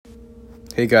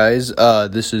Hey guys,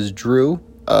 this is Drew.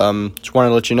 Just wanted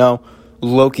to let you know,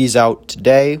 Loki's out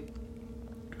today,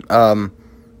 June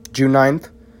 9th.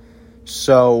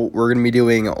 So we're going to be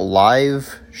doing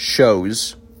live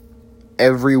shows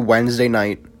every Wednesday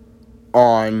night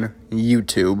on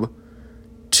YouTube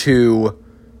to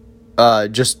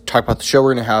just talk about the show.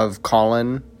 We're going to have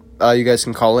call-in. You guys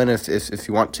can call in if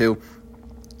you want to.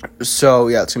 So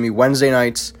yeah, it's going to be Wednesday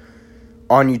nights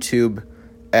on YouTube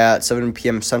at 7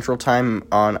 p.m. Central Time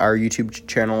on our YouTube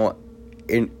channel,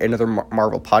 in another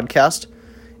Marvel podcast.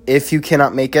 If you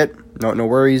cannot make it, no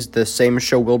worries. The same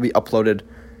show will be uploaded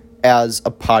as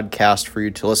a podcast for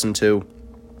you to listen to.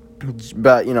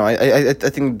 But, I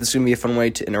think this is going to be a fun way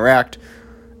to interact.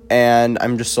 And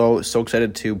I'm just so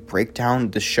excited to break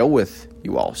down the show with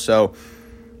you all. So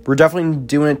we're definitely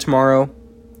doing it tomorrow.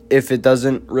 If it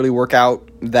doesn't really work out,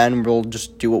 then we'll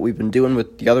just do what we've been doing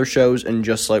with the other shows and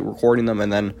just recording them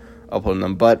and then uploading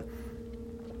them. But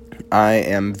I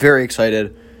am very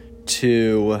excited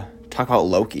to talk about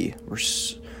Loki.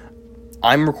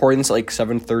 I'm recording this at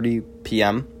 7:30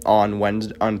 p.m.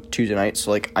 on Tuesday night.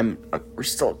 So we're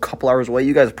still a couple hours away.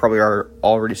 You guys probably are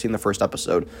already seeing the first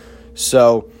episode.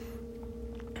 So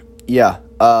yeah,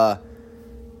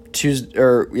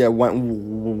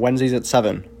 Wednesdays at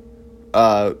 7.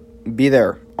 Be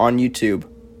there on YouTube.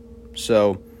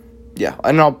 So, yeah,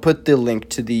 and I'll put the link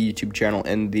to the YouTube channel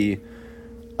in the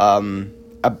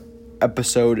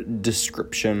episode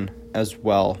description as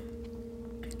well.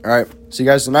 All right, see you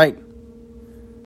guys tonight.